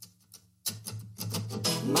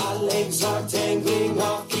My legs are dangling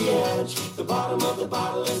off the edge. The bottom of the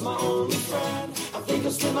bottle is my only friend. I think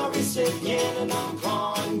I'll slip my wrist again and I'm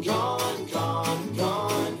gone, gone, gone,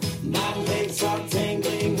 gone. My legs are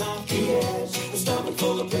dangling off the edge. The stomach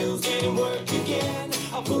full of pills didn't work again.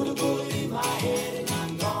 I put a bullet in my head and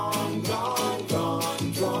I'm gone, gone,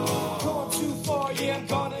 gone, gone. Gone too far, yeah, I'm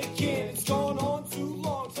gone again. It's gone on too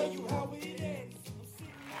long. Tell you how it ends.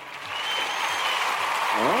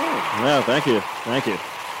 Oh, no, thank you. Thank you.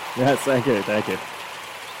 Yes, thank you. Thank you.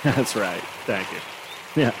 That's right. Thank you.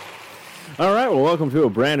 Yeah. All right, well, welcome to a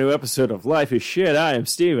brand new episode of Life is Shit. I am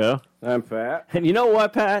Steve-O. I'm Pat. And you know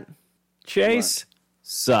what, Pat? Chase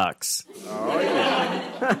sucks. Oh,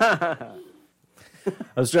 yeah.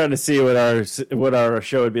 I was trying to see what our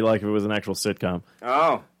show would be like if it was an actual sitcom.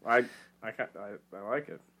 Oh, I like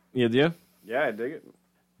it. You do? Yeah, I dig it.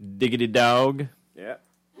 Diggity dog. Yeah.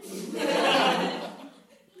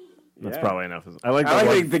 That's Yeah. probably enough. I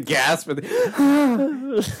like the gasp.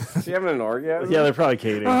 Is she having an orgasm? Yeah, they're probably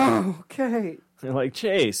kidding. Oh, okay. They're like,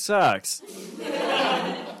 Chase sucks.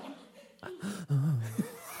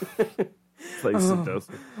 It's like seductive.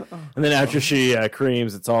 And then after she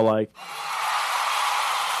creams, it's all like...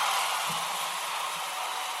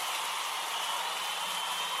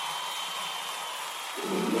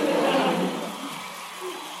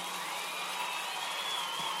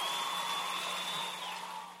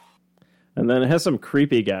 And then it has some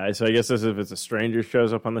creepy guy, so I guess if it's a stranger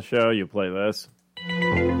shows up on the show, you play this.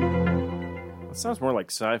 It sounds more like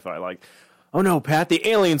sci-fi, like, oh no, Pat, the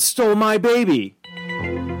aliens stole my baby!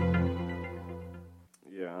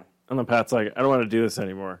 Yeah. And then Pat's like, I don't want to do this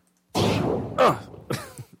anymore. Ugh.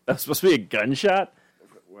 That's supposed to be a gunshot?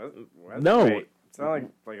 What? No. Wait, it sounded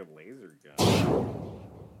like a laser gun.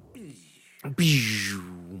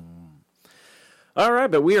 All right,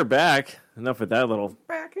 but we are back. Enough with that little...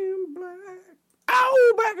 Back in black.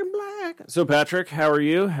 Ow, back in black. So, Patrick, how are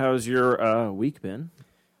you? How's your week been?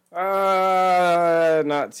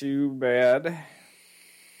 Not too bad.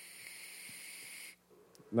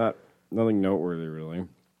 Nothing noteworthy, really.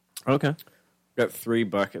 Okay. Got 3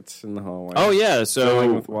 buckets in the hallway. Oh, yeah, Filling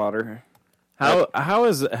so... with water. How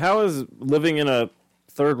is living in a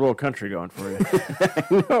third world country going for you?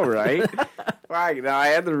 I know, right? Right. Now, I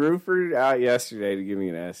had the roofer out yesterday to give me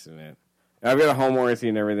an estimate. I've got a home warranty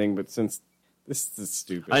and everything, but since this is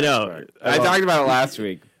stupid. I know. aspect. I talked about it last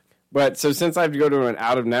week. But so since I have to go to an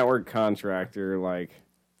out-of-network contractor, like,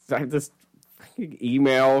 I have this freaking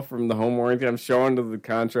email from the home warranty I'm showing to the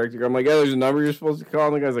contractor. I'm like, yeah, there's a number you're supposed to call.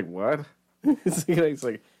 And the guy's like, what? It's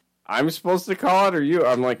like, I'm supposed to call it or you?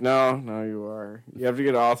 I'm like, no, you are. You have to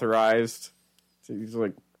get authorized. So he's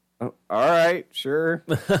like, oh, all right, sure.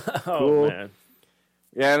 Oh, man.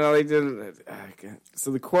 Yeah, no, they did it.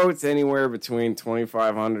 So the quote's anywhere between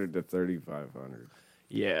 $2,500 to $3,500.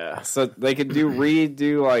 Yeah. So they could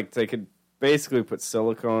redo, like, they could basically put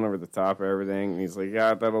silicone over the top of everything. And he's like,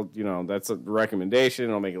 yeah, that's a recommendation.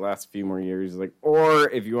 It'll make it last a few more years. He's like, or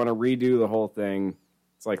if you want to redo the whole thing,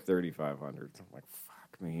 it's like $3,500. I'm like,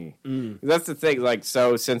 fuck me. That's the thing. Like,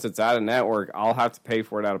 so since it's out of network, I'll have to pay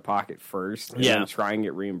for it out of pocket first. And then try and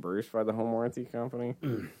get reimbursed by the home warranty company.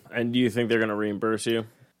 And do you think they're going to reimburse you?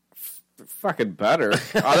 Fucking better.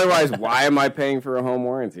 Otherwise, why am I paying for a home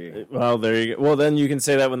warranty? Well, there you go. Well, then you can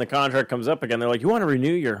say that when the contract comes up again. They're like, you want to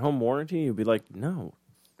renew your home warranty? You'll be like, no.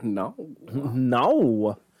 No.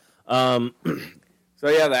 No. So,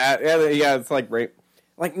 yeah, it's like rain.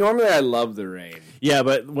 Like, normally I love the rain. Yeah,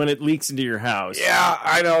 but when it leaks into your house. Yeah,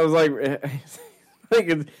 I know. It's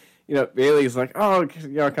like, Bailey's like, oh,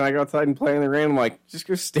 can I go outside and play in the rain? I'm like, just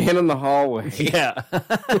go stand in the hallway. Yeah.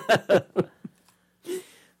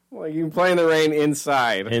 Like, you can play in the rain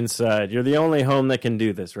inside. Inside. You're the only home that can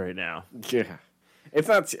do this right now. Yeah. It's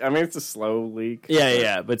not, it's a slow leak.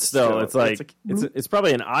 Yeah, but still, it's like, it's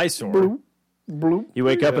probably an eyesore. Bloop, bloop. You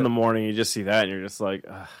wake up in the morning, you just see that, and you're just like,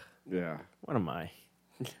 ugh, Yeah. what am I?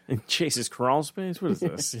 In Chase's crawl space? What is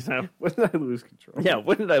this? You know? When did I lose control? Yeah,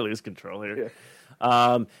 when did I lose control here?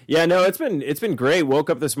 Yeah. No, it's been great. Woke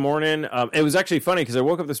up this morning. It was actually funny because I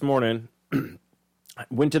woke up this morning,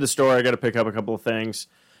 went to the store. I got to pick up a couple of things,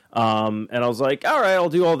 and I was like, all right, I'll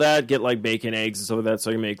do all that. Get like bacon, eggs, and stuff like that,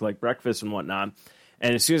 so I can make like breakfast and whatnot.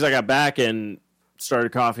 And as soon as I got back and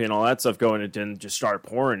started coffee and all that stuff going, it didn't just start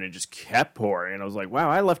pouring. It just kept pouring, and I was like,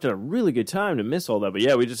 wow, I left at a really good time to miss all that. But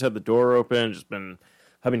yeah, we just had the door open.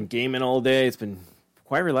 I've been gaming all day. It's been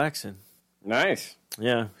quite relaxing. Nice.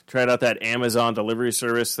 Yeah, tried out that Amazon delivery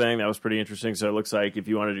service thing. That was pretty interesting. So it looks like if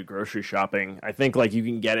you want to do grocery shopping, I think like you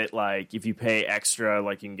can get it like if you pay extra,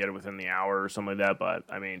 like you can get it within the hour or something like that. But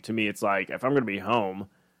I mean, to me, it's like if I'm going to be home,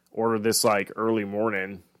 order this like early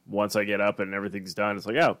morning. once I get up and everything's done, it's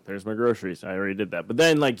like, oh, there's my groceries. I already did that. But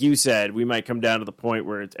then, like you said, we might come down to the point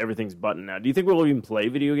where everything's buttoned now. Do you think we'll even play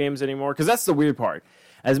video games anymore? Because that's the weird part.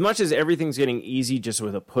 As much as everything's getting easy just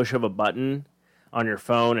with a push of a button on your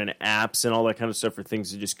phone and apps and all that kind of stuff for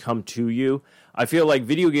things to just come to you, I feel like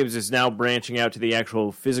video games is now branching out to the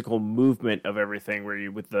actual physical movement of everything, where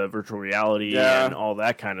you with the virtual reality and all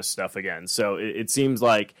that kind of stuff again. So it seems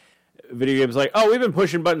like video games like, oh, we've been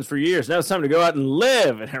pushing buttons for years. Now it's time to go out and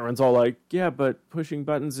live. And everyone's all like, yeah, but pushing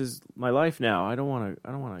buttons is my life now. I don't want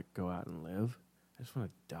to go out and live. I just want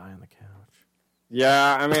to die on the couch.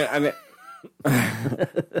 Yeah, I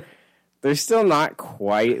mean, they're still not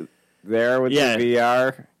quite there with the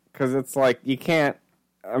VR, because it's like you can't.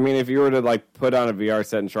 I mean, if you were to like put on a VR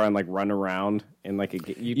set and try and like run around in like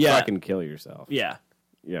you'd fucking kill yourself. Yeah.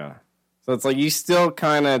 So it's like you still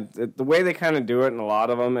kind of, the way they kind of do it in a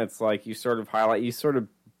lot of them, it's like you sort of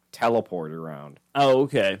teleport around. Oh,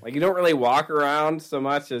 okay. Like you don't really walk around so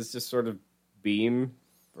much as just sort of beam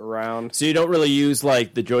around. So you don't really use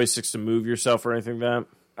like the joysticks to move yourself or anything like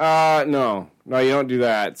that? No, you don't do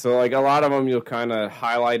that. So like a lot of them, you'll kind of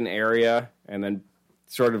highlight an area and then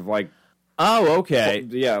sort of like, oh, okay,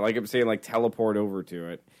 yeah, like I'm saying, like teleport over to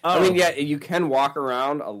it. Oh. I mean, yeah, you can walk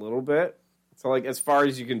around a little bit. So like as far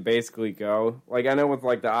as you can basically go. Like I know with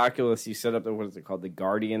like the Oculus, you set up what is it called, the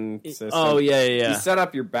Guardian system. Oh yeah. You set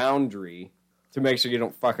up your boundary to make sure you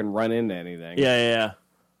don't fucking run into anything. Yeah.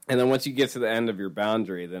 And then once you get to the end of your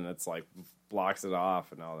boundary, then it's like blocks it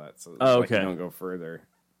off and all that. So it's okay. Like you don't go further.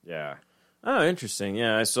 Yeah. Oh, interesting.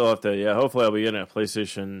 Yeah, I still have to. Yeah, hopefully I'll be getting a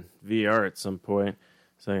PlayStation VR at some point,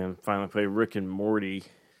 so I can finally play Rick and Morty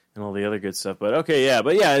and all the other good stuff. But okay, yeah,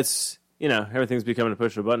 it's everything's becoming a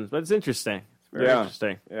push of buttons, but it's interesting. It's very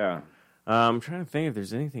interesting. Yeah. I'm trying to think if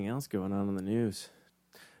there's anything else going on in the news.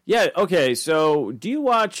 Yeah. Okay. So, do you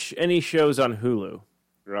watch any shows on Hulu?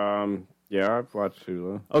 Yeah, I've watched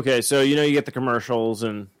Hulu. Okay, so you get the commercials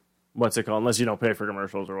and what's it called, unless you don't pay for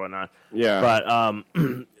commercials or whatnot. Yeah. But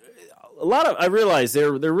I realize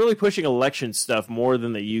they're really pushing election stuff more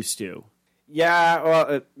than they used to. Yeah,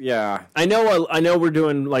 well, yeah. I know we're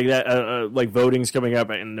doing like that, like voting's coming up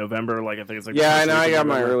in November. Like I think it's like I know. I got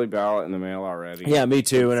my early ballot in the mail already. Yeah, me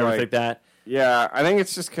too, it's and everything like that. Yeah, I think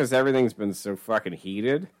it's just because everything's been so fucking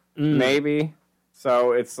heated, maybe.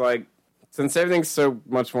 So it's like, since everything's so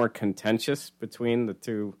much more contentious between the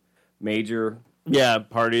two major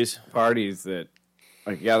parties that,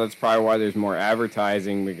 like, yeah, that's probably why there's more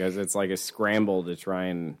advertising, because it's like a scramble to try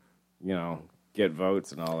and, get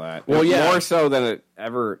votes and all that. Well, more so than it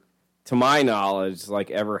ever, to my knowledge, like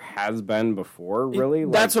ever has been before, really.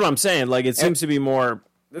 That's what I'm saying. Like, it seems to be more.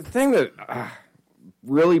 The thing that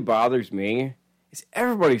really bothers me is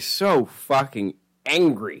everybody's so fucking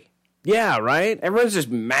angry. Yeah, right? Everyone's just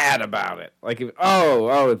mad about it. Like,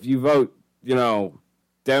 if you vote,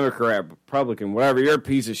 Democrat, Republican, whatever, you're a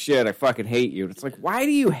piece of shit. I fucking hate you. It's like, why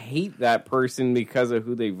do you hate that person because of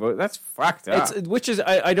who they vote? That's fucked up. Which is,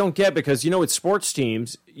 I don't get, because, with sports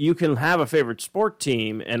teams, you can have a favorite sport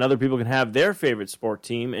team and other people can have their favorite sport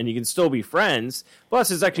team and you can still be friends.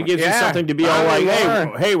 Plus, it actually gives you something to be all like,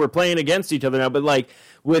 hey, we're playing against each other now. But, like,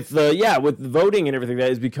 with voting and everything, that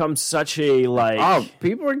has become such a, like... Oh,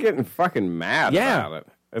 people are getting fucking mad about it.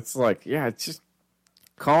 It's like, it's just...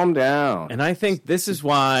 Calm down. And I think this is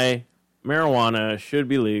why marijuana should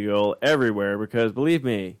be legal everywhere, because believe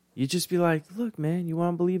me, you just be like, look, man, you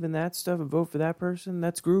want to believe in that stuff and vote for that person?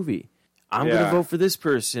 That's groovy. I'm going to vote for this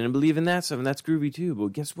person and believe in that stuff, and that's groovy too.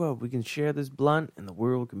 But guess what? We can share this blunt, and the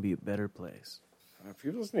world can be a better place.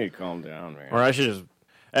 People just need to calm down, man. Or I should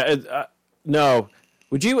just... no.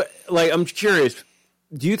 Would you... Like, I'm curious.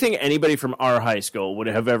 Do you think anybody from our high school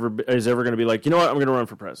is ever going to be like, you know what? I'm going to run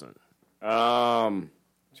for president?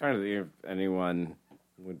 Trying to think if anyone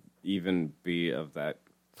would even be of that.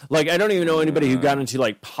 Like, I don't even know anybody who got into,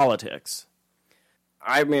 like, politics.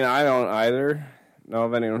 I mean, I don't either know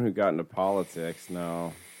of anyone who got into politics,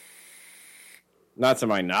 no. Not to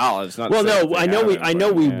my knowledge. I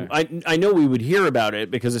know we would hear about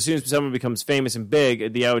it, because as soon as someone becomes famous and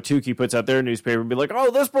big, the Ahwatukee puts out their newspaper and be like,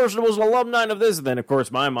 oh, this person was an alumni of this. And then, of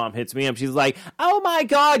course, my mom hits me up. She's like, oh, my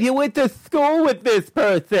God, you went to school with this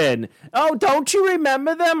person. Oh, don't you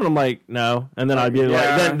remember them? And I'm like, no. And then I'd be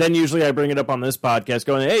like, then usually I bring it up on this podcast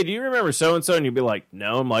going, hey, do you remember so-and-so? And you'd be like,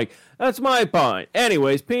 no. I'm like, that's my point.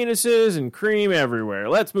 Anyways, penises and cream everywhere.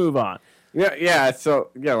 Let's move on. Yeah, so,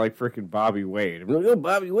 like freaking Bobby Wade. I'm like, oh,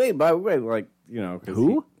 Bobby Wade, like,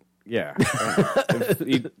 Who? He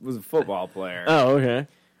was a football player. Oh, okay.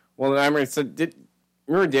 Well, I remember,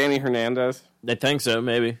 remember Danny Hernandez? I think so,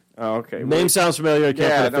 maybe. Oh, okay. Name sounds familiar. I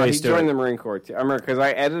can't put a face he to joined it. the Marine Corps, too. I remember, because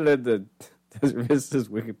I edited This is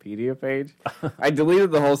Wikipedia page. I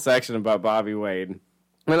deleted the whole section about Bobby Wade.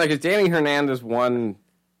 I mean, like, if Danny Hernandez won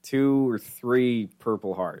 2 or 3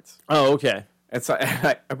 Purple Hearts. Oh, okay. And so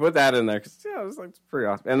I put that in there because it was like it's pretty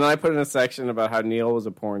awesome. And then I put in a section about how Neil was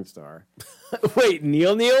a porn star. Wait,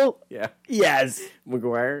 Neil? Yeah, Yes.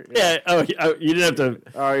 McGuire. Yeah. Oh, you didn't have to.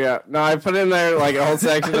 Oh yeah. No, I put in there like a whole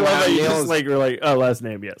section I love about how you Neil. just like were like, oh, last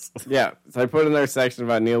name, yes. Yeah, so I put in there a section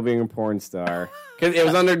about Neil being a porn star because it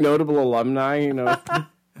was under notable alumni. You know,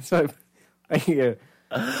 so Neil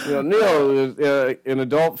is an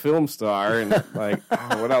adult film star, and like,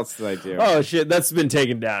 what else did I do? Oh shit, that's been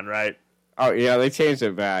taken down, right? Oh yeah, they changed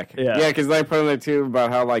it back. Yeah. Because I put in there too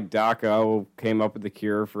about how like Doc O came up with the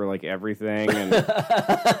cure for like everything, and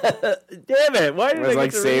Damn it! Why it did was I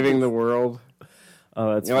like get to saving read the world. this?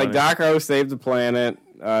 Oh, that's You know, like funny. Doc O saved the planet.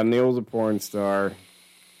 Neil was a porn star.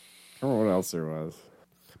 I don't know what else there was.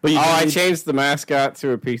 But you I deleted- changed the mascot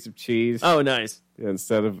to a piece of cheese Oh, nice.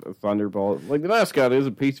 instead of a Thunderbolt. Like the mascot is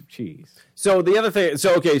a piece of cheese. So the other thing,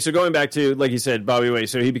 so going back to like you said, Bobby Wade.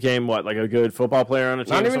 So he became what, like a good football player on a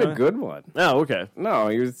team? Not or even a something? good one. Oh, okay. No,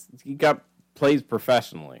 he got plays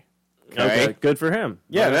professionally. Okay, good for him.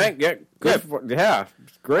 Yeah, Okay. good.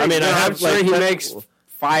 It's great. I mean, I'm sure he that- makes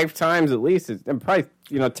 5 times at least, and probably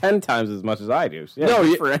 10 times as much as I do. So, yeah, no,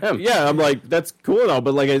 good for him. Yeah, I'm like that's cool and all,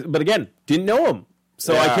 but but again, didn't know him.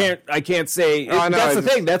 So Yeah. I can't say. Oh, I know, That's the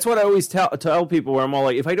it's thing. That's what I always tell people. Where I'm all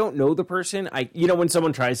like, if I don't know the person, when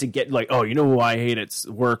someone tries to get like, oh, you know who I hate at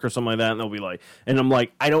work or something like that, and they'll be like, and I'm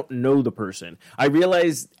like, I don't know the person. I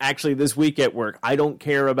realized actually this week at work, I don't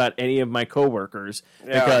care about any of my coworkers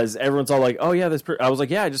because everyone's all like, oh yeah, I was like,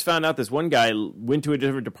 yeah, I just found out this one guy went to a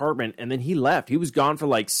different department and then he left. He was gone for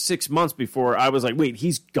like 6 months before I was like, wait,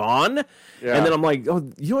 he's gone. Yeah. And then I'm like, oh,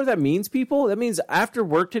 you know what that means, people? That means after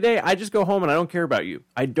work today, I just go home and I don't care about you.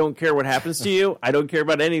 I don't care what happens to you. I don't care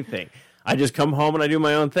about anything. I just come home and I do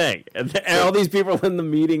my own thing. And all these people in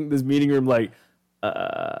this meeting room, like,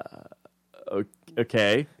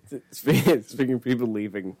 okay. Speaking of people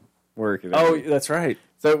leaving work. And Oh, everything. that's right.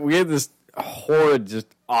 So we had this horrid, just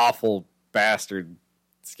awful bastard.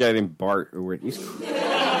 This guy named Bart.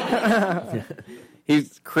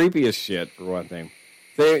 He's creepy as shit, for one thing.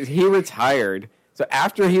 So he retired. So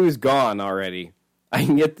after he was gone already, I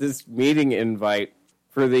can get this meeting invite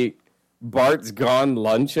for the Bart's Gone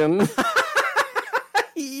luncheon.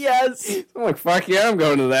 Yes. I'm like, fuck yeah, I'm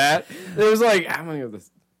going to that. There was like, how many of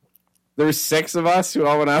this? There were 6 of us who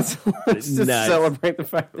all went out to lunch to Nice. celebrate the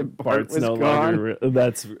fact that Bart Bart's was no gone. longer.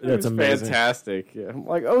 That's It was amazing. fantastic. Yeah. I'm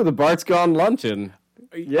like, oh, the Bart's Gone luncheon.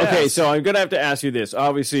 Yes. Okay, so I'm gonna have to ask you this.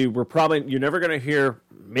 Obviously, you're never gonna hear,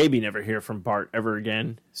 maybe never hear from Bart ever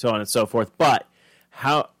again, so on and so forth. But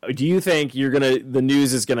how do you think the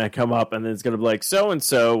news is gonna come up and then it's gonna be like, so and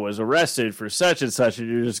so was arrested for such and such, and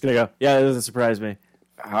you're just gonna go, yeah, that doesn't surprise me.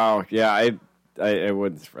 Oh yeah, I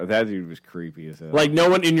wouldn't. That dude was creepy as hell. Like no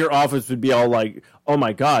one in your office would be all like, oh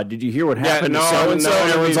my god, did you hear what happened to so and so?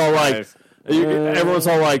 Everyone's all like, everyone's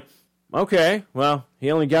all like, okay, well,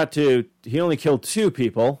 he only killed 2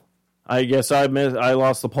 people. I guess I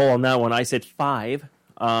lost the poll on that one. I said 5.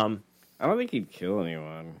 I don't think he'd kill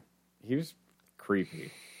anyone. He was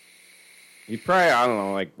creepy. He'd probably, I don't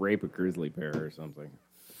know, like rape a grizzly bear or something.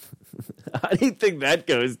 How do you think that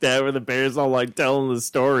goes down where the bear's all like telling the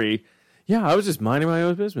story? Yeah, I was just minding my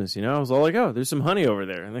own business, I was all like, oh, there's some honey over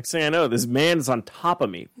there. And next thing I know, this man is on top of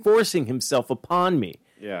me, forcing himself upon me.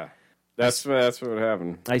 Yeah, that's what would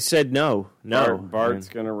happen. I said no. Bart's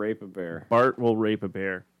gonna rape a bear. Bart will rape a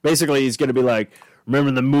bear. Basically, he's going to be like,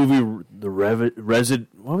 remember the movie,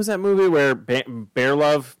 what was that movie where Bear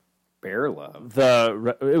Love? Bear love.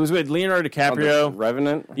 It was with Leonardo DiCaprio. Oh, the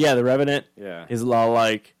Revenant. Yeah, The Revenant. Yeah. He's all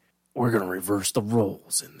like, we're going to reverse the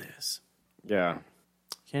roles in this. Yeah.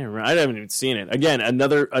 Can't remember. I haven't even seen it. Again,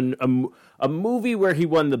 a movie where he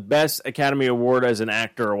won the best Academy Award as an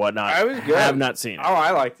actor or whatnot. I was good. I have not seen it. Oh, I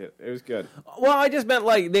liked it. It was good. Well, I just meant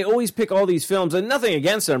like they always pick all these films, and nothing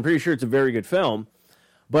against it. I'm pretty sure it's a very good film,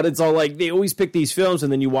 but it's all like they always pick these films,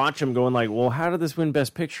 and then you watch them going like, well, how did this win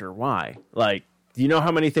Best Picture? Why? Like, do you know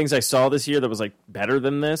how many things I saw this year that was like better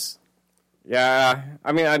than this? Yeah.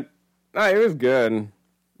 I mean, it was good. I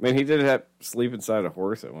mean, he did have sleep inside a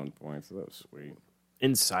horse at one point, so that was sweet.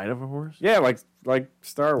 Inside of a horse? Yeah, like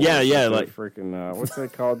Star Wars. Yeah, Like like- freaking what's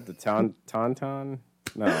that called? The Tauntaun?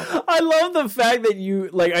 No. I love the fact that you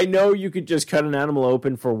like. I know you could just cut an animal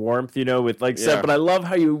open for warmth, with like stuff. Yeah. But I love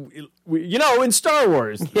how in Star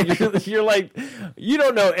Wars, you're like, you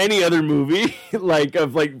don't know any other movie you're like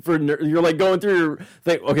going through your like,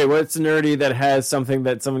 okay, what's nerdy that has something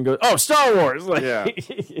that someone goes, oh, Star Wars, like, Yeah.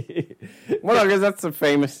 Well, no, because that's the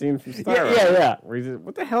famous scene from Star Wars. Yeah. Where he's,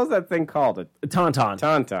 what the hell is that thing called? A Tauntaun.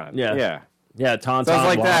 tauntaun. Yeah. Yeah, Tauntaun. Sounds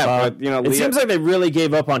like that, Wampa. but, you know, it seems like they really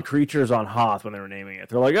gave up on creatures on Hoth when they were naming it.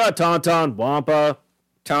 They're like, oh, Tauntaun, Wampa,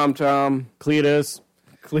 Tom, Cletus.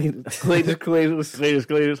 Cletus.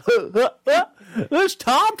 This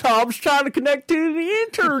Tom's trying to connect to the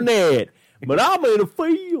internet, but I'm in a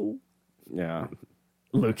field. Yeah.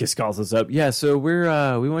 Lucas calls us up. Yeah, so we're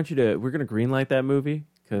going to greenlight that movie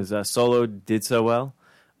because Solo did so well.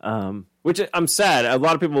 Which I'm sad. A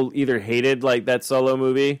lot of people either hated like that Solo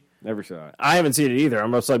movie. Never saw it. I haven't seen it either.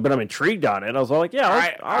 I'm just like, but I'm intrigued on it. I was all like, yeah, I'll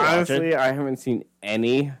watch honestly, it. I haven't seen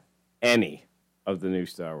any of the new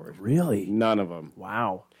Star Wars. Really? None of them.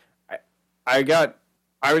 Wow. I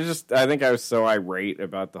think I was so irate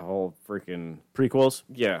about the whole freaking... Prequels?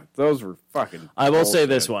 Yeah, those were fucking I will say bullshit.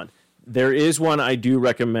 this one. There is one I do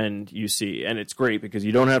recommend you see, and it's great because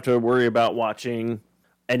you don't have to worry about watching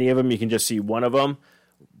any of them. You can just see one of them.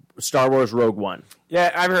 Star Wars Rogue One.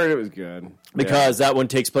 Yeah, I've heard it was good. Because that one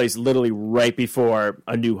takes place literally right before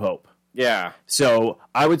A New Hope. Yeah. So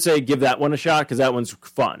I would say give that one a shot because that one's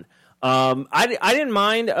fun. I didn't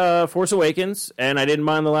mind Force Awakens, and I didn't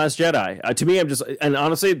mind The Last Jedi. To me, and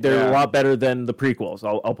honestly, they're a lot better than the prequels.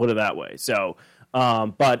 I'll put it that way. So,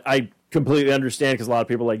 but I completely understand because a lot of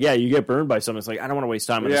people are like, yeah, you get burned by something. It's like, I don't want to waste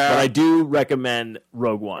time on this. But I do recommend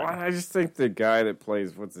Rogue One. Well, I just think the guy that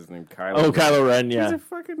plays, what's his name? Kylo Ren, yeah. He's a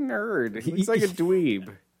fucking nerd. He's like a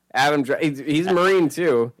dweeb. He's a Marine,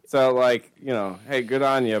 too. So, like, you know, hey, good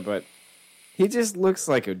on you, but he just looks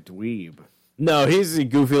like a dweeb. No, he's a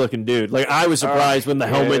goofy looking dude. Like I was surprised when the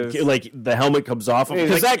helmet comes off him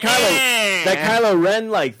because like, that Kylo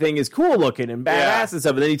Ren like thing is cool looking and badass and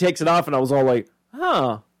stuff. And then he takes it off, and I was all like,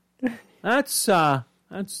 "Huh, that's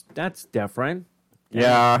different."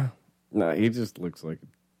 Yeah, no, he just looks like.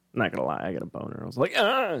 I'm not gonna lie, I got a boner. I was like,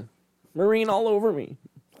 Marine all over me.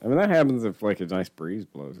 I mean, that happens if like a nice breeze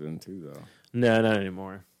blows in too, though. No, not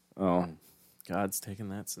anymore. Oh, God's taking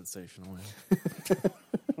that sensation away.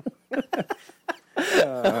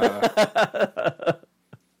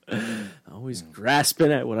 Always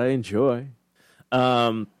grasping at what I enjoy.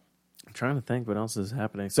 I'm trying to think what else is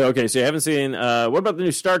happening. So you haven't seen what about the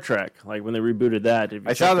new Star Trek? Like when they rebooted that?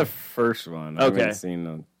 I saw the first one. I haven't seen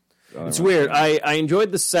the It's weird. I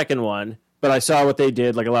enjoyed the second one, but I saw what they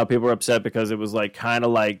did. Like a lot of people were upset because it was like kind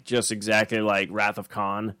of like just exactly like Wrath of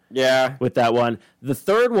Khan. Yeah. With that one, the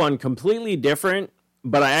third one completely different,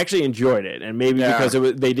 but I actually enjoyed it, and maybe because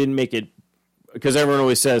they didn't make it. Because everyone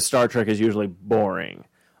always says Star Trek is usually boring.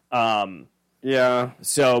 Yeah.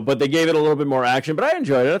 So, but they gave it a little bit more action. But I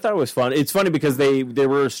enjoyed it. I thought it was fun. It's funny because they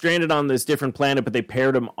were stranded on this different planet, but they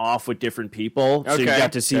paired them off with different people. So you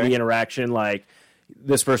got to see the interaction, like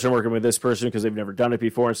this person working with this person because they've never done it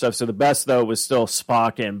before and stuff. So the best, though, was still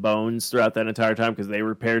Spock and Bones throughout that entire time because they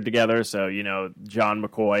were paired together. So, you know, John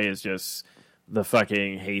McCoy is just the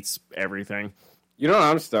fucking hates everything. You know what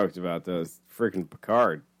I'm stoked about, though? Is freaking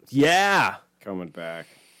Picard. Yeah. Coming back.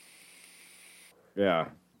 Yeah.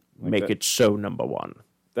 Like Make it so number one.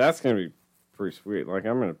 That's going to be pretty sweet. Like,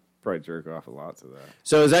 I'm going to probably jerk off a lot to that.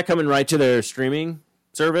 So is that coming right to their streaming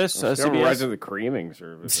service? It's coming CBS? right to the creaming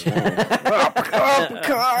service. Picard!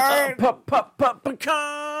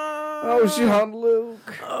 Oh,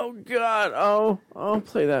 Jean-Luc. Oh, God. Oh,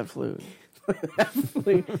 play that flute.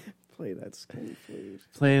 Play that skin flute.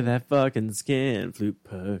 Play that fucking skin flute,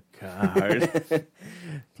 Picard.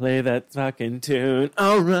 Play that fucking tune.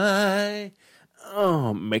 All right.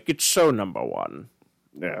 Oh, make it so number one.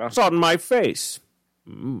 Yeah. It's on my face.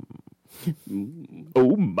 Mm.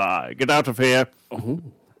 Oh, my. Get out of here.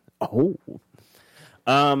 Oh.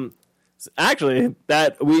 Actually,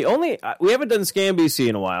 that we haven't done Scam BC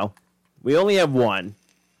in a while. We only have one,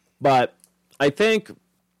 but I think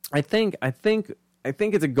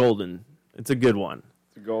it's a golden. It's a good one.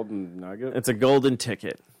 It's a golden nugget. It's a golden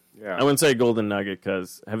ticket. Yeah. I wouldn't say golden nugget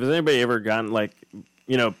because has anybody ever gotten like,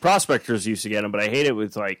 you know, prospectors used to get them, but I hate it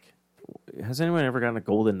with like, has anyone ever gotten a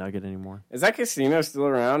golden nugget anymore? Is that casino still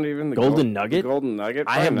around? Even the Golden Nugget? The Golden Nugget?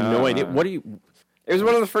 I have no idea. What do you? It was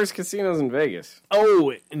one of the first casinos in Vegas.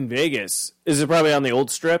 Oh, in Vegas. Is it probably on the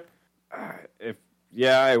old strip?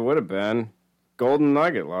 Yeah, it would have been. Golden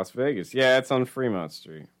Nugget, Las Vegas. Yeah, it's on Fremont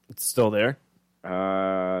Street. It's still there?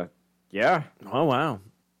 Yeah. Oh, wow.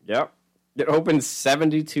 Yep. It opened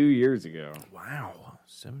 72 years ago. Wow.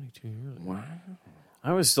 72 years ago. Wow.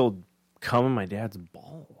 I was still combing my dad's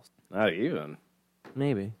balls. Not even.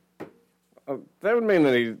 Maybe. That would mean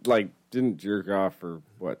that he, like, didn't jerk off for,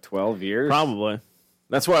 12 years? Probably.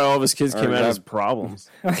 That's why all of his kids came out as problems.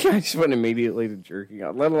 I just went immediately to jerking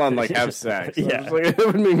off, let alone, like, have sex. Yeah. Like, that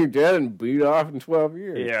would mean your dad didn't beat off in 12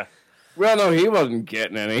 years. Yeah. Well, no, he wasn't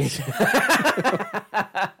getting any.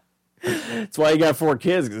 That's why he got 4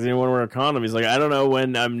 kids, because he didn't want to wear a condom. He's like, I don't know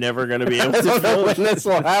when I'm never going to be able to feel when this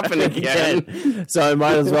will happen again. So I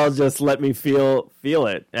might as well just let me feel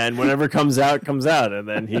it. And whenever comes out. And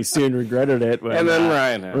then he soon regretted it when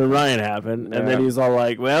Ryan happened. Yeah. And then he's all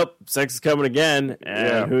like, well, sex is coming again.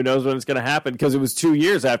 And who knows when it's going to happen, because it was 2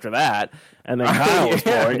 years after that. And then Kyle was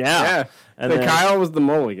born. Yeah. And then Kyle was the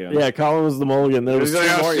mulligan. Yeah, Colin was the mulligan. There was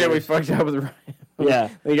 2 more years. We fucked up with Ryan. Yeah.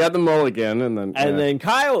 He got the mulligan, and then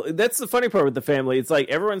Kyle, that's the funny part with the family. It's like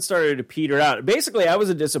everyone started to peter out. Basically, I was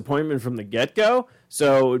a disappointment from the get-go.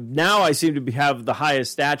 So now I seem to have the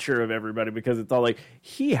highest stature of everybody, because it's all like,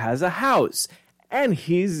 he has a house and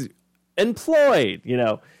he's employed, you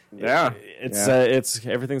know. Yeah. It's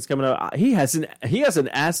everything's coming up. He hasn't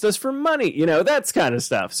asked us for money, you know, that's kind of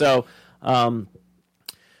stuff. So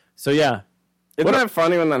yeah. Isn't that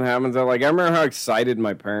funny when that happens? I remember how excited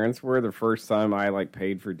my parents were the first time I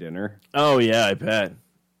paid for dinner. Oh yeah, I bet.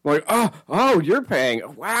 Like, oh, you're paying.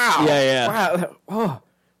 Wow. Yeah. Wow. Oh,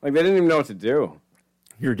 they didn't even know what to do.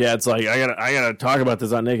 Your dad's like, I gotta talk about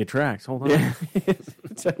this on Naked Tracks. Hold on. Yeah.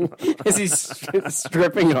 Is he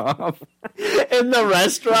stripping off in the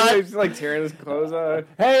restaurant? He's tearing his clothes off.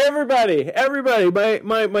 Hey, everybody!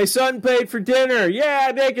 My son paid for dinner.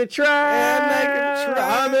 Yeah, Naked Tracks.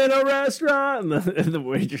 I'm in a restaurant. And the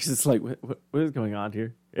waitress is like, what is going on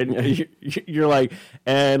here? And you're like,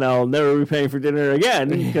 and I'll never be paying for dinner again,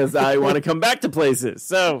 because I want to come back to places.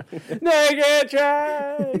 So, Naked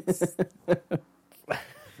Tracks.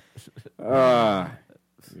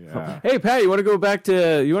 Yeah. Hey, Pat, you want to go to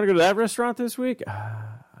that restaurant this week? I'm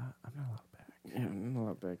not allowed back. Yeah, I'm not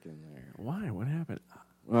allowed back in there. Why? What happened?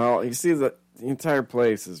 Well, you see, the entire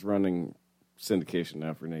place is running syndication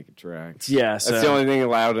now for Naked Tracks. Yeah, that's the only thing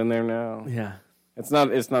allowed in there now. Yeah. It's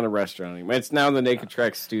not a restaurant anymore. It's now the Naked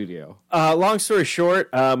Tracks studio. Long story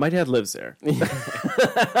short, my dad lives there.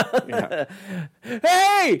 Yeah.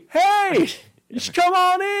 Hey! You should come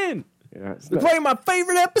on in. Yeah, We're playing my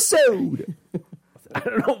favorite episode. I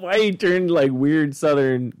don't know why he turned weird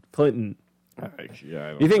Southern Clinton.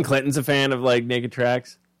 You think Clinton's a fan of Naked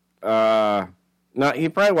Tracks? No, he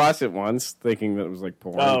probably watched it once, thinking that it was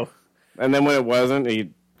porn. Oh, and then when it wasn't,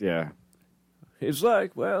 he's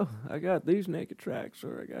like, well, I got these Naked Tracks,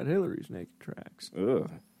 or I got Hillary's Naked Tracks. Ugh.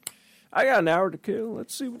 I got an hour to kill.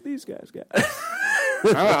 Let's see what these guys got.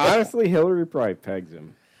 Honestly, Hillary probably pegs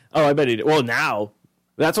him. Oh, I bet he did. Well, now.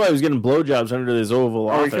 That's why I was getting blowjobs under this Oval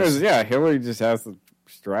Office. Because, Hillary just has the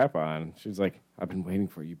strap on. She's like, I've been waiting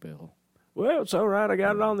for you, Bill. Well, it's all right. I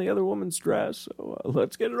got it on the other woman's dress, so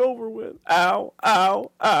let's get it over with. Ow,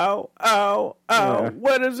 ow, ow, ow, ow. Yeah.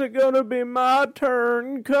 When is it going to be my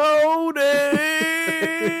turn, Cody?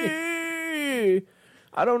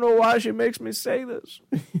 I don't know why she makes me say this.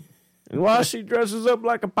 And why she dresses up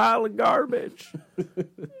like a pile of garbage.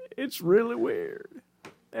 It's really weird.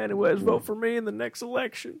 Anyways, vote for me in the next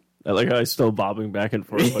election. I like how I'm still bobbing back and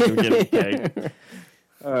forth like I'm getting pegged.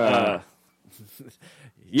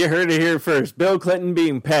 You heard it here first. Bill Clinton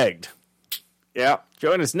being pegged. Yeah.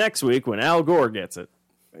 Join us next week when Al Gore gets it.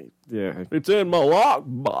 Yeah. It's in my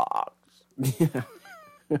lockbox.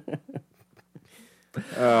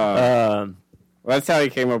 Well, that's how he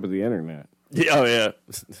came up with the internet. Yeah, oh, yeah.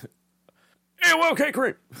 Hey, well, okay,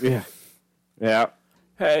 Kareem. Yeah. Yeah.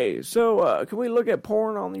 Hey, so can we look at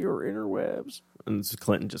porn on your interwebs? And it's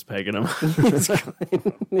Clinton just pegging him.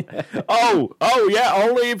 Yeah. Oh, yeah,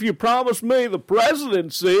 only if you promise me the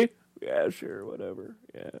presidency. Yeah, sure, whatever.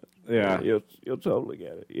 Yeah. You'll totally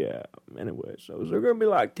get it. Yeah. Anyway, so is there going to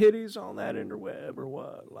be titties on that interweb or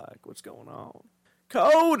what? What's going on?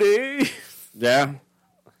 Cody! Yeah.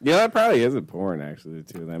 Yeah, that probably is a porn, actually,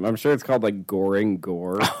 the two of them. I'm sure it's called, Goring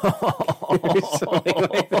Gore. I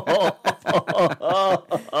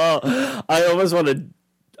almost want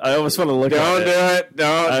to look at it.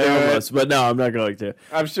 Don't do it. But no, I'm not going to.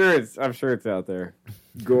 I'm sure it's out there.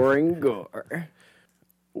 Goring Gore.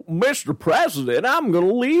 Mr. President, I'm going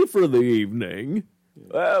to leave for the evening.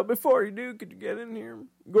 Before you do, could you get in here,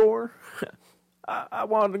 Gore? I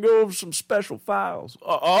wanted to go over some special files.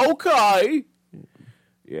 Okay.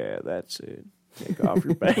 Yeah, that's it. Take off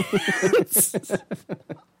your pants.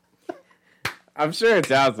 I'm sure it's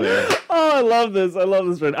out there. Oh, I love this. I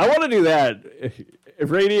want to do that.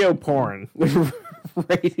 Radio porn.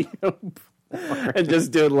 Radio porn. And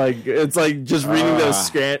just do it it's just reading those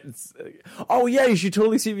scans. Oh, yeah, you should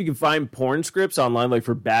totally see if you can find porn scripts online,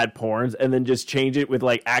 for bad porns, and then just change it with,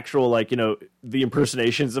 actual, the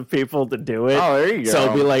impersonations of people to do it. Oh, there you go.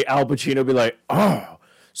 So it'd be Al Pacino be like, oh,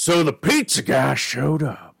 so the pizza guy showed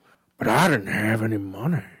up, but I didn't have any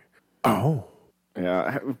money. Oh,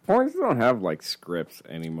 Yeah, porns don't have like scripts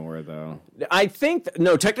anymore, though. I think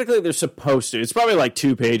no, technically they're supposed to. It's probably like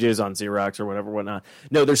 2 pages on Xerox or whatnot.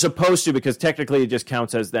 No, they're supposed to because technically it just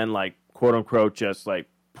counts as then like quote unquote just like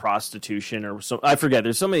prostitution or so. I forget.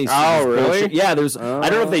 There's so many. Oh, really? Bullshit. Yeah, there's. I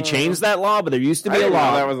don't know if they changed that law, but there used to be I a didn't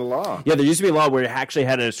law. know that was a law. Yeah, there used to be a law where it actually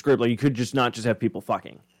had a script. Like you could just not just have people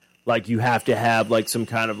fucking. Like you have to have like some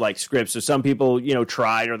kind of like script. So some people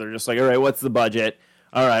tried, or they're just like, all right, what's the budget?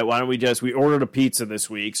 All right, why don't we ordered a pizza this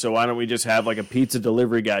week, so why don't we just have like a pizza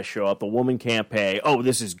delivery guy show up? The woman can't pay. Oh,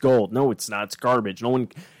 this is gold. No, it's not. It's garbage. No one,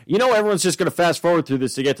 everyone's just going to fast forward through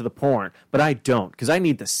this to get to the porn, but I don't because I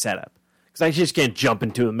need the setup. Because I just can't jump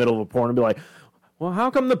into the middle of a porn and be like, well,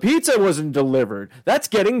 how come the pizza wasn't delivered? That's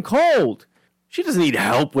getting cold. She doesn't need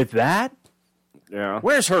help with that. Yeah.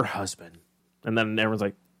 Where's her husband? And then everyone's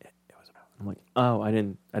like, I'm like, oh, I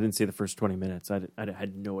didn't see the first 20 minutes. I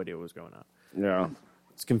had no idea what was going on. Yeah.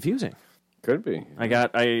 It's confusing. Could be. I'm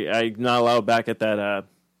not allowed back at that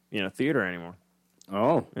theater anymore.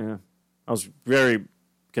 Oh. Yeah. I was very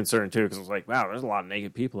concerned too because I was like, wow, there's a lot of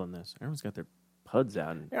naked people in this. Everyone's got their puds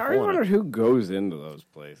out. And Yeah, I wonder who goes into those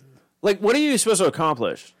places. like, what are you supposed to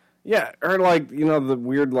accomplish? Yeah, or like, the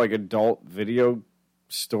weird like adult video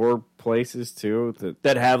store places too.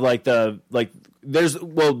 That have the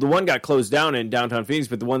one got closed down in downtown Phoenix,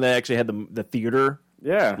 but the one that actually had the theater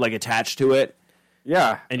Yeah. like attached to it.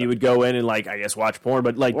 Yeah. And you would go in and, like, I guess watch porn,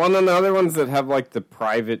 but, like... Well, and then the other ones that have, like, the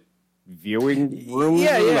private viewing rooms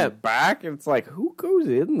in the back, it's like, who goes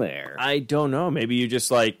in there? I don't know. Maybe you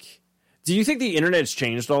just, like... Do you think the internet's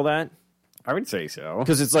changed all that? I would say so.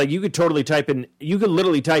 Because it's like, you could literally type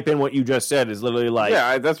in what you just said is literally like...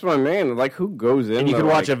 Yeah, that's what I mean. Like, who goes in And you there,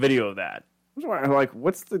 could watch like, a video of that. like,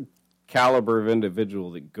 what's the caliber of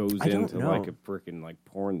individual that goes into, know. like, a freaking, like,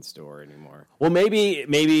 porn store anymore? Well,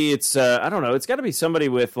 maybe it's... I don't know. It's got to be somebody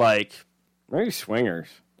with, like... Maybe swingers.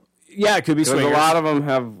 Yeah, it could be Because swingers. a lot of them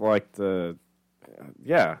have, like, the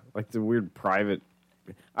weird private...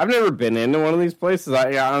 I've never been into one of these places.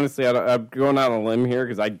 Honestly, I'm going out on a limb here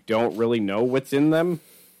because I don't really know what's in them.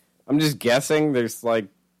 I'm just guessing there's, like,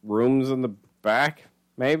 rooms in the back,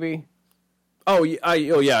 maybe. Oh, yeah,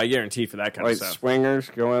 I guarantee for that kind Like, of stuff. swingers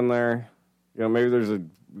go in there. Maybe there's a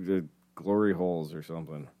glory holes or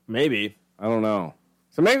something. Maybe. I don't know.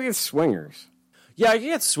 So maybe it's swingers. Yeah, I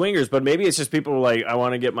get swingers, but maybe it's just people like, I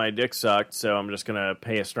want to get my dick sucked, so I'm just going to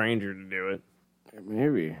pay a stranger to do it.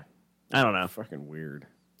 Maybe. I don't know. Fucking weird.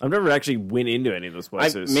 I've never actually went into any of those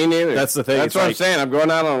places. Me neither. That's the thing. That's It's what I'm like, saying. I'm going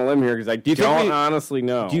out on a limb here because I don't honestly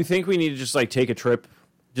know. Do you think we need to just like take a trip,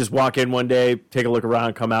 just walk in one day, take a look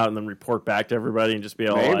around, come out, and then report back to everybody and just be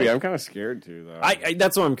all Maybe. like... I'm kind of scared too, though. I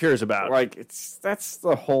that's what I'm curious about. Like, that's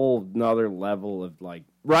the whole nother level of, like...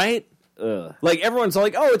 Right? Ugh. Like, everyone's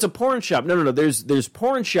like, oh, it's a porn shop. No. There's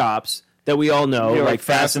porn shops that we all know, Yeah, like like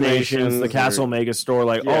Fascinations, the Fascinations Castle or- Omega store,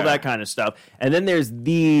 like all Yeah. that kind of stuff. And then there's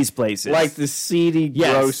these places. Like the seedy,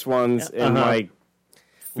 Yes. gross ones in, like,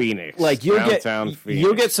 Phoenix. Like downtown Phoenix.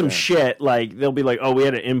 you'll get some yeah. shit like they'll be like, oh, we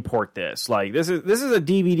had to import this. Like this is a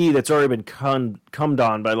DVD that's already been cummed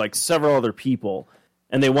on by like several other people,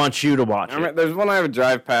 and they want you to watch it. There's one I would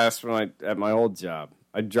drive past at my old job.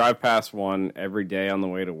 I'd drive past one every day on the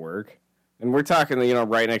way to work. And we're talking,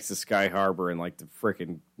 right next to Sky Harbor in, like, the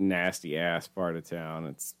freaking nasty-ass part of town.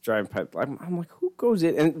 It's driving past. I'm like, who goes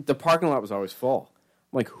in? And the parking lot was always full.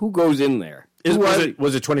 I'm like, who goes in there?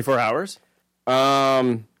 Was it 24 hours? I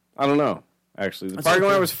don't know, actually. The parking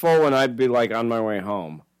lot was full when I'd be, like, on my way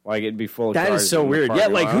home. Like, it'd be full of That cars is so in the weird. parking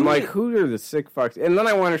Yeah, like, lot. I'm like, who are the sick fucks? And then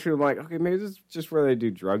I wonder, I'm like, okay, maybe this is just where they do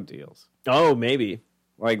drug deals. Oh, maybe.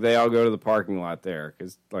 Like, they all go to the parking lot there,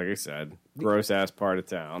 because, like I said, gross-ass part of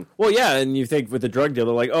town. Well, yeah, and you think with the drug deal,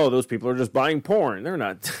 they're like, oh, those people are just buying porn. They're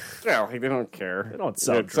not. Yeah, like, they don't care. They don't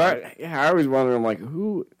sell drugs. I always wonder, I'm like,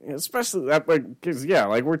 who, especially that, like, because, yeah,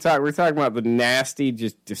 like, we're talking about the nasty,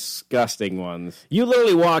 just disgusting ones. You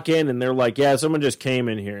literally walk in, and they're like, yeah, someone just came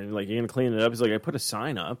in here, and like, you're going to clean it up? He's like, I put a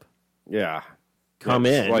sign up. Yeah. Come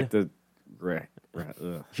it's in. Like the,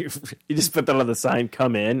 ugh. You just put that on the sign,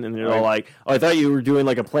 come in, and they're all like, oh, I thought you were doing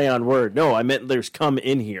like a play on word. No, I meant there's come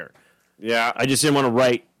in here. Yeah. I just didn't want to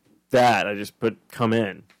write that. I just put come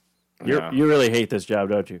in. Yeah. You really hate this job,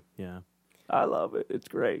 don't you? Yeah. I love it. It's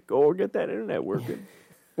great. Go get that internet working.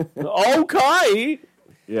 Okay.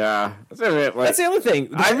 Yeah. That's it. Like, That's the other thing.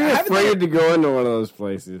 I'd be afraid to go into one of those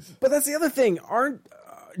places. But that's the other thing.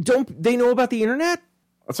 Don't they know about the internet?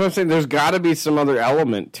 That's what I'm saying. There's got to be some other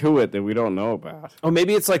element to it that we don't know about. Oh,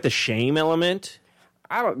 maybe it's like the shame element.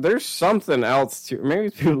 There's something else to. Maybe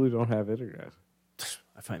it's people who don't have internet.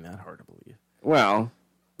 I find that hard to believe. Well,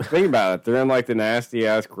 Think about it. They're in like the nasty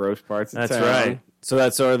ass, gross parts of That's town. right. So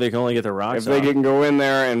that's why they can only get their rocks If they off. can go in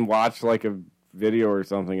there and watch like a video or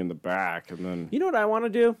something in the back, and then You know what I want to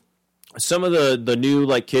do? Some of the new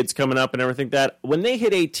like kids coming up and everything that when they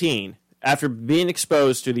hit 18, after being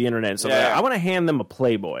exposed to the internet and stuff like that, I want to hand them a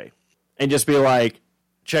Playboy and just be like,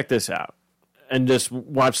 check this out. And just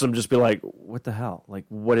watch them just be like, what the hell? Like,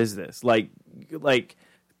 what is this? Like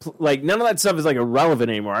none of that stuff is like irrelevant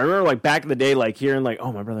anymore. I remember like back in the day, like hearing like,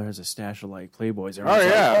 oh, my brother has a stash of like Playboys. Oh,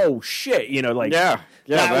 yeah. Like, oh shit. You know, like that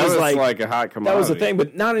was like a hot commodity. that was the thing,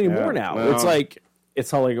 but not anymore now. no. It's like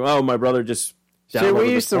it's all like, oh, my brother just. See,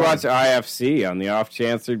 we used to watch IFC on the off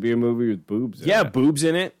chance there'd be a movie with boobs in it. Boobs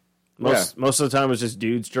in it. Most of the time it was just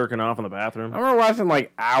dudes jerking off in the bathroom. I remember watching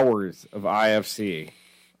like hours of IFC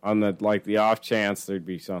on the off chance there'd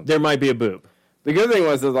be something. There might be a boob. The good thing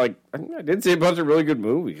was that like I did see a bunch of really good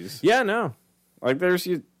movies. Yeah, no. Like there's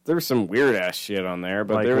some weird ass shit on there,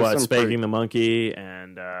 but Like there was what? some Spanking the Monkey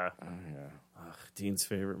and Dean's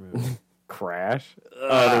favorite movie. Crash.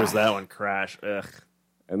 Oh, there was that one, Crash. Ugh.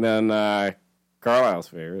 And then Carlisle's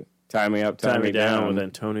favorite, Tie Me Up, Tie Me Down with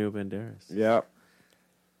Antonio Banderas. Yep.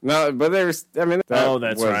 No, but there's, that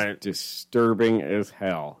that's was right. disturbing as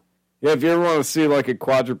hell. Yeah, if you ever want to see like a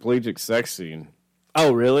quadriplegic sex scene,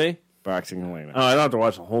 Oh, really? Boxing Elena. Oh, I don't have to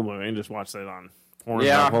watch the whole movie. I can just watch that on Pornhub.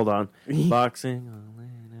 Yeah. Hold on. Boxing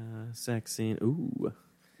Elena, sex scene. Ooh.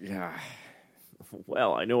 Yeah.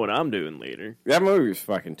 Well, I know what I'm doing later. That movie was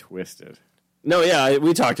fucking twisted. No, yeah,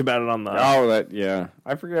 we talked about it on the...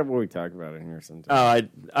 I forget what we talked about in here sometimes.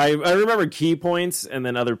 I remember key points and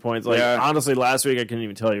then other points. Like, honestly, last week I couldn't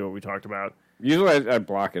even tell you what we talked about. Usually I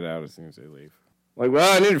block it out as soon as they leave. Like,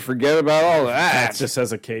 well, I need to forget about all that. Matt just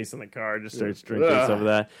has a case in the car, just starts drinking some of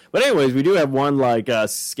that. But anyways, we do have one like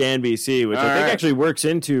Scan BC, which I think actually works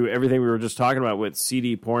into everything we were just talking about with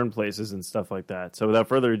CD porn places and stuff like that. So without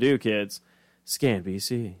further ado, kids, Scan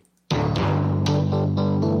BC.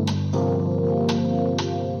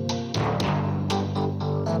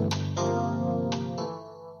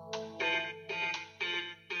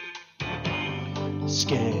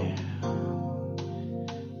 Scan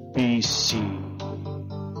BC.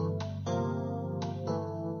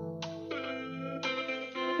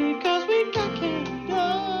 Because we got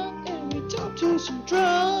Canada and we talk to some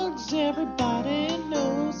drugs. Everybody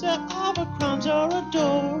knows that all the crimes are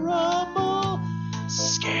adorable.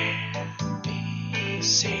 Scan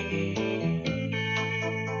BC.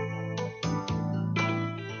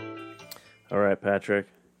 All right, Patrick.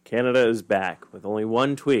 Canada is back with only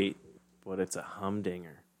one tweet, but it's a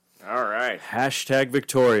humdinger. All right. Hashtag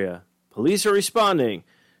Victoria. Police are responding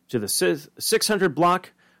to the 600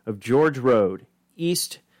 block of George Road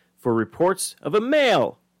East for reports of a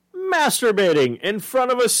male masturbating in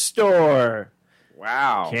front of a store.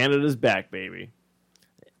 Wow. Canada's back, baby.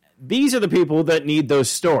 These are the people that need those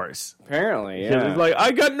stores. Apparently, yeah. It's like,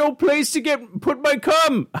 I got no place to put my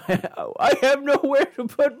cum. I have nowhere to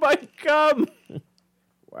put my cum.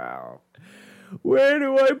 Wow. Where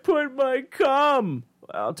do I put my cum?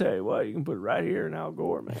 I'll tell you what, you can put it right here in Al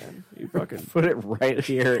Gore, man. You fucking Put it right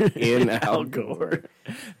here in Al Gore.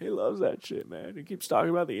 He loves that shit, man. He keeps talking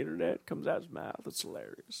about the internet. Comes out his mouth. It's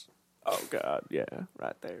hilarious. Oh, God, yeah.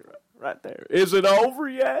 Right there. Right there. Is it over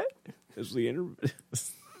yet? Is the internet...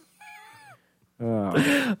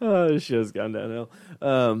 Oh, this show's gone downhill.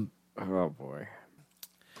 oh boy.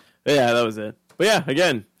 Yeah, that was it. But yeah,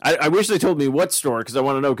 again, I wish they told me what store because I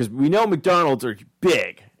want to know because we know McDonald's are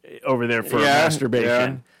big over there for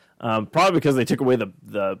masturbation. Yeah. Probably because they took away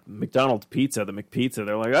the McDonald's pizza, the McPizza.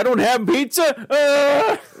 They're like, I don't have pizza.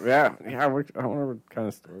 Yeah. I wonder what kind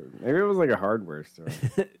of store. Maybe it was like a hardware store.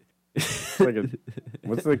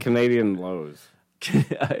 What's the Canadian Lowe's?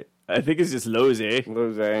 I think it's just Lowe's.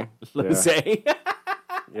 Lowe's. Lowe's.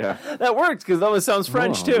 Yeah. That works because that one sounds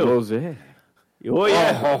French too. Lowe's. Oh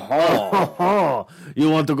yeah. You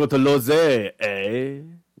want to go to Lowe's, eh?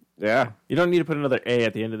 Yeah. You don't need to put another A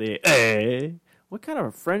at the end of the A. What kind of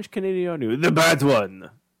a French Canadian are you? The bad one.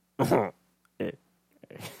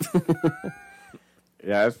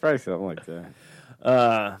 Yeah, it's probably something like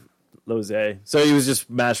that. Lowe's. So he was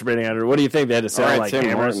just masturbating under. What do you think they had to sound like? Tim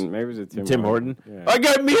hammers? Horton. Maybe it was a Tim Horton. Yeah. I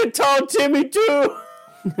got me a tall Timmy too.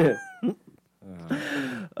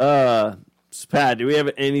 Pat, do we have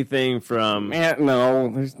anything from? Man, no,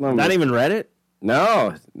 there's no. Not even Reddit.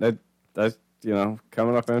 No, that's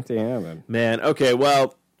coming up empty-handed. Man, okay,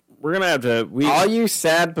 well, we're gonna have to. All you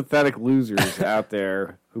sad, pathetic losers out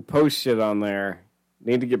there who post shit on there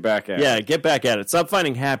need to get back at it. Yeah, get back at it. Stop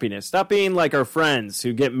finding happiness. Stop being like our friends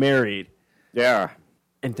who get married. Yeah.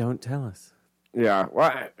 And don't tell us. Yeah.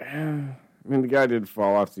 Well, I mean, the guy did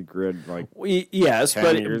fall off the grid like Yes,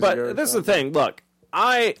 10 years ago or but this is the thing. Look,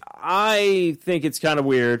 I think it's kind of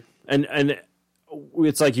weird, and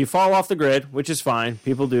it's like you fall off the grid, which is fine.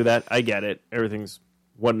 People do that. I get it. Everything's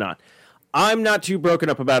whatnot. I'm not too broken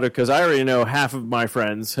up about it because I already know half of my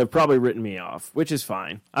friends have probably written me off, which is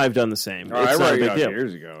fine. I've done the same. I wrote you off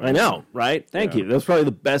years ago. I know, right? Thank you. That was probably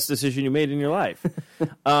the best decision you made in your life.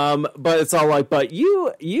 But it's all like, but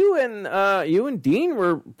you and Dean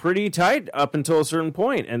were pretty tight up until a certain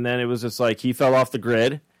point, and then it was just like he fell off the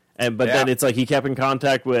grid, but then it's like he kept in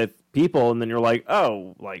contact with people, and then you're like,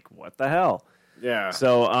 oh, like what the hell? Yeah.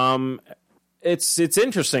 So it's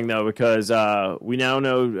interesting though because we now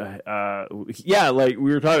know like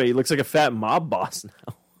we were talking about, he looks like a fat mob boss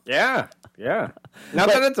now. Yeah. Not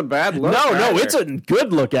that it's a bad look. No, it's a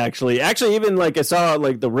good look actually. Actually, even like I saw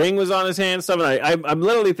like the ring was on his hand and stuff, and I'm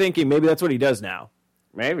literally thinking maybe that's what he does now.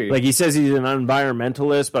 Maybe. Like he says he's an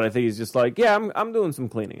environmentalist, but I think he's just like, yeah, I'm doing some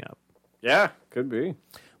cleaning up. Yeah, could be.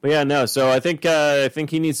 But yeah, no. So I think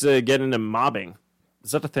he needs to get into mobbing.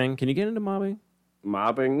 Is that the thing? Can you get into mobbing?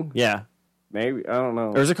 Mobbing? Yeah. Maybe. I don't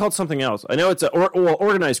know. Or is it called something else? I know it's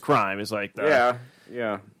organized crime is like the...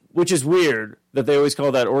 Yeah. Which is weird that they always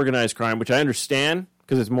call that organized crime, which I understand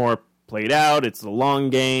because it's more played out. It's the long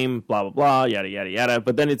game, blah, blah, blah, yada, yada, yada.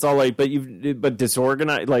 But then it's all like, but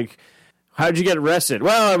disorganized, like, how'd you get arrested?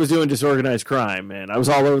 Well, I was doing disorganized crime, and I was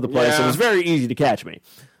all over the place. Yeah. It was very easy to catch me.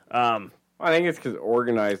 I think it's because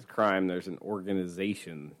organized crime, there's an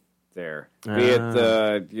organization there. Be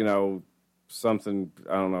it, something,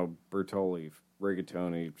 I don't know, Bertoli,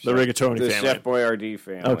 Rigatoni. The Rigatoni the family. Chef Boyardee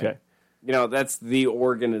family. Okay. That's the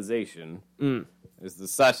organization. Is the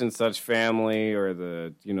such and such family or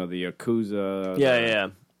the Yakuza. Yeah.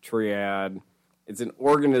 Triad. It's an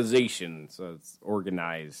organization, so it's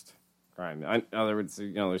organized crime. In other words,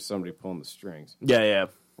 there's somebody pulling the strings. Yeah.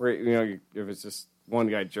 Where, if it's just one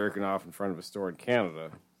guy jerking off in front of a store in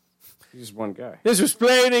Canada, he's just one guy. This was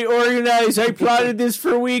plainly organized. I plotted this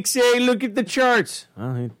for weeks. Hey, look at the charts.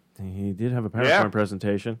 Well, he did have a PowerPoint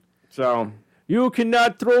presentation. So... You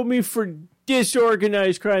cannot throw me for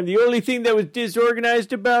disorganized crime. The only thing that was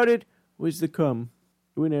disorganized about it was the cum.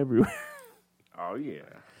 It went everywhere. Oh, yeah.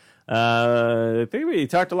 I think we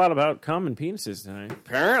talked a lot about cum and penises tonight.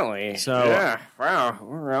 Apparently. So, yeah. Wow.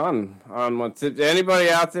 We're on what's it. Anybody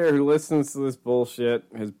out there who listens to this bullshit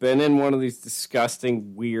has been in one of these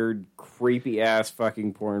disgusting, weird, creepy-ass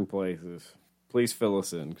fucking porn places, please fill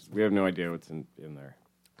us in, because we have no idea what's in there.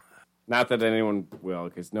 Not that anyone will,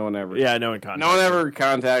 because no one ever. Yeah, no one contacts. No one ever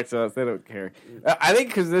contacts us. They don't care. I think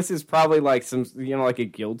because this is probably like some, like a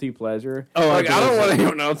guilty pleasure. Oh, like I don't want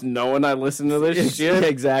anyone else knowing I listen to this shit.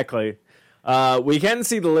 Exactly. We can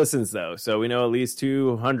see the listens though, so we know at least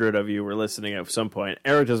 200 of you were listening at some point.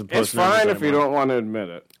 Eric doesn't post. It's fine if you don't want to admit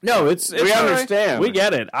it. No, it's we understand. We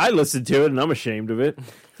get it. I listened to it and I'm ashamed of it.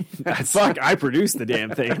 Fuck, I produced the damn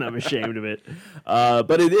thing and I'm ashamed of it.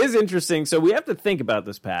 But it is interesting. So we have to think about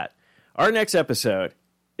this, Pat. Our next episode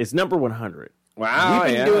is number 100. Wow,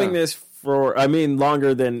 we've been doing this for,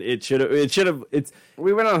 longer than it should have.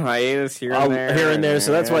 We went on hiatus here and there.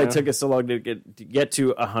 So that's why it took us so long to get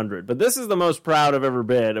to 100. But this is the most proud I've ever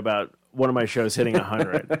been about one of my shows hitting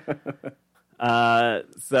 100.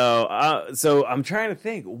 So I'm trying to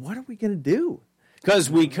think, what are we going to do? Because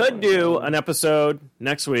we could do an episode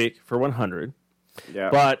next week for 100. Yeah.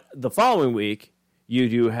 But the following week, you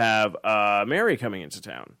do have Mary coming into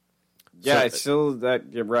town. Yeah, it's still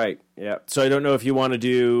that. You're right. Yeah. So I don't know if you want to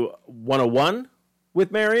do 101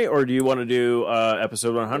 with Mary, or do you want to do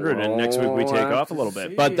episode 100, and next week we take off a little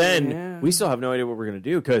bit. But then we still have no idea what we're going to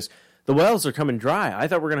do, because the wells are coming dry. I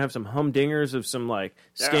thought we were going to have some humdingers of some, like,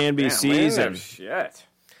 Scan BCs. And shit.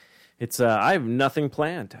 It's, I have nothing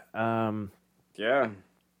planned. Yeah.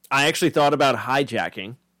 I actually thought about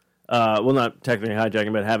hijacking. Well, not technically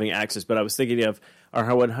hijacking, but having access. But I was thinking of our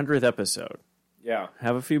 100th episode. Yeah.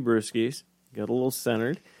 Have a few brewskis, get a little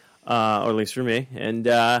centered, or at least for me, and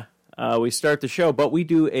we start the show, but we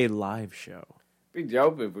do a live show. It'd be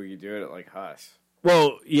dope if we could do it at, like, Huss.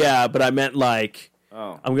 Well, yeah, but I meant, like,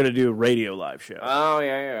 I'm going to do a radio live show. Oh,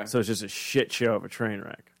 yeah. So it's just a shit show of a train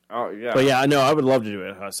wreck. Oh, yeah. But, yeah, no, I would love to do it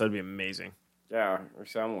at Huss. That'd be amazing. Yeah, or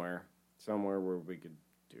somewhere where we could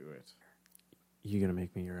do it. You going to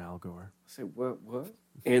make me your Al Gore? Say, what?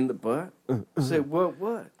 In the butt? Say, what?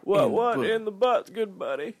 What? In the butt, good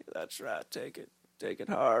buddy. That's right. Take it. Take it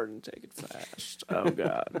hard and take it fast. Oh,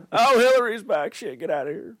 God. Oh, Hillary's back. Shit, get out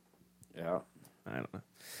of here. Yeah. I don't know.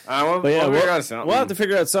 We'll figure out something. We'll have to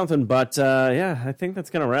figure out something. But, yeah, I think that's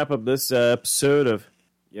going to wrap up this episode of...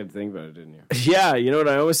 You had to think about it, didn't you? Yeah, you know what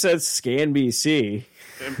I always said? Scan BC.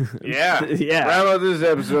 Yeah. Yeah. Wrap up this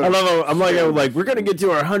episode. I love how I'm like, we're gonna get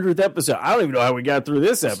to our 100th episode. I don't even know how we got through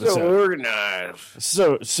this So episode. organized.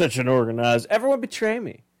 Such an organized. Everyone betray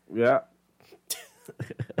me. Yeah.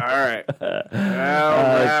 All right.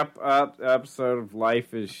 Now wrap up episode of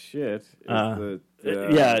Life is Shit. Is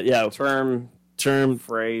Yeah. Term,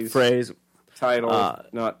 phrase, title,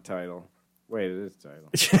 not title. Wait, it is title.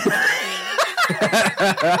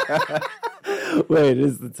 Wait,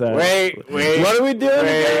 is the time? Wait. What are we doing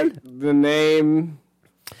again? The name,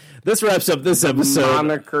 This wraps up this episode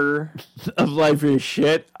moniker. of Life is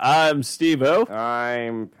Shit. I'm Steve-O.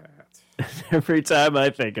 I'm Pat. Every time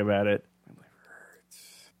I think about it.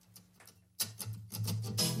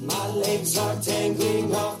 My legs are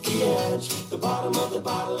tangling off the edge. The bottom of the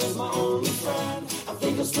bottle is my only friend. I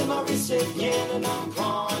think I'll slip my wrist again, and I'm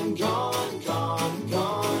gone.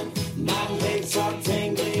 My legs are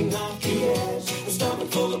tangling off the edge. The stomach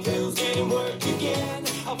full of pills didn't work again.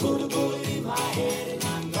 I put a bullet in my head, and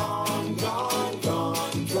I'm gone. Gone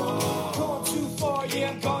too far, yeah,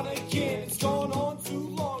 I'm gone again. It's gone on too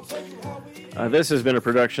long. Tell you how we. This has been a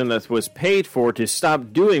production that was paid for to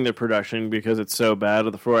stop doing the production because it's so bad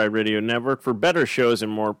of the 4i Radio Network. For better shows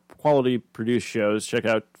and more quality produced shows, check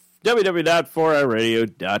out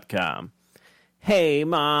www.4iradio.com. Hey,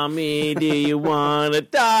 mommy, do you want to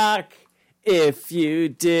dock? If you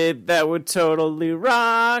did, that would totally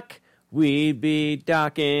rock. We'd be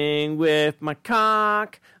docking with my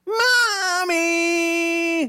cock. Mommy!